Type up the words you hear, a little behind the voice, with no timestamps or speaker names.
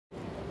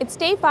It's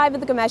day 5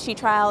 of the Ghomeshi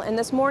trial, and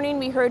this morning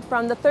we heard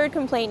from the third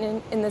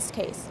complainant in this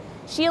case.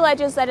 She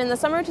alleges that in the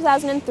summer of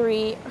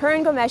 2003, her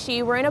and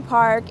Ghomeshi were in a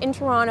park in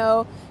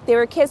Toronto. They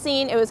were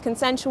kissing, it was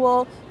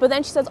consensual, but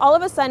then she says all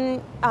of a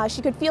sudden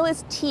she could feel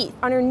his teeth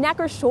on her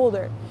neck or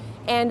shoulder.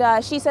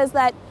 And she says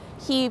that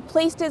he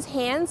placed his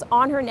hands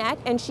on her neck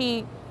and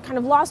she kind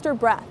of lost her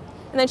breath.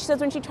 And then she says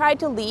when she tried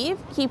to leave,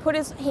 he put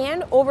his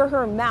hand over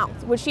her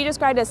mouth, which she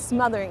described as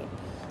smothering.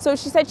 So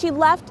she said she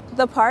left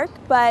the park,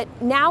 but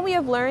now we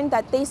have learned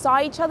that they saw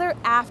each other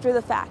after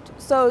the fact.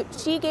 So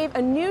she gave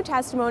a new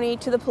testimony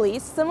to the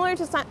police, similar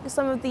to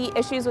some of the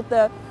issues with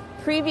the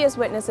previous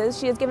witnesses.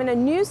 She has given a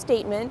new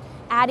statement,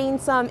 adding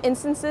some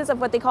instances of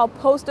what they call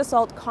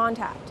post-assault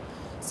contact.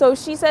 So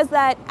she says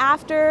that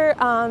after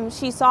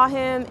she saw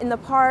him in the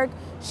park,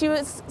 she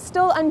was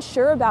still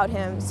unsure about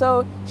him.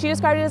 So she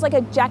described it as like a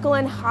Jekyll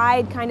and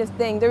Hyde kind of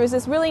thing. There was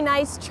this really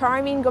nice,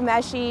 charming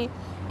Ghomeshi,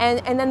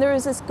 and then there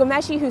was this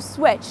Ghomeshi who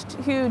switched,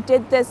 who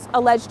did this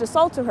alleged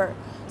assault to her.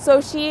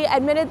 So she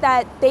admitted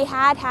that they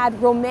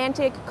had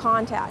romantic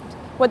contact,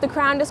 what the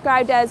Crown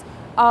described as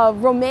a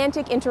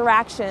romantic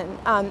interaction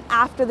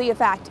after the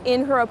fact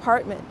in her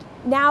apartment.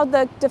 Now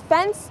the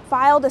defense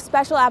filed a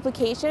special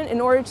application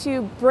in order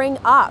to bring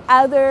up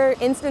other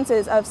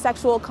instances of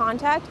sexual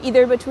contact,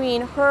 either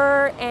between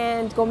her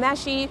and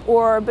Ghomeshi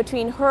or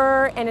between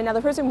her and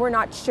another person, we're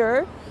not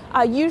sure.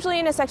 Usually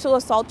in a sexual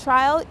assault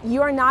trial,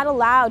 you are not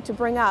allowed to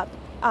bring up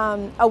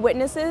a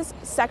witness's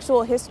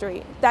sexual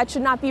history. That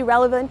should not be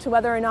relevant to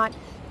whether or not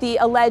the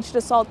alleged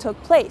assault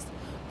took place.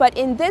 But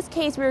in this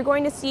case, we are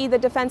going to see the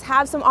defense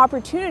have some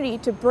opportunity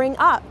to bring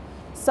up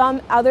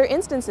some other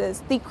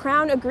instances. The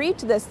Crown agreed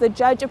to this, the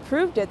judge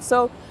approved it.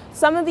 So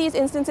some of these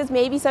instances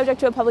may be subject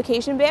to a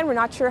publication ban. We're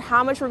not sure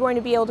how much we're going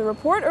to be able to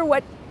report or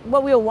what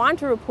we'll want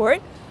to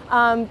report.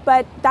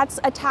 But that's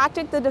a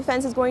tactic the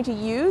defense is going to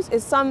use,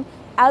 is some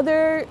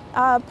other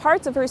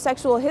parts of her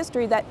sexual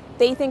history that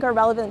they think are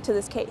relevant to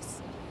this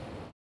case.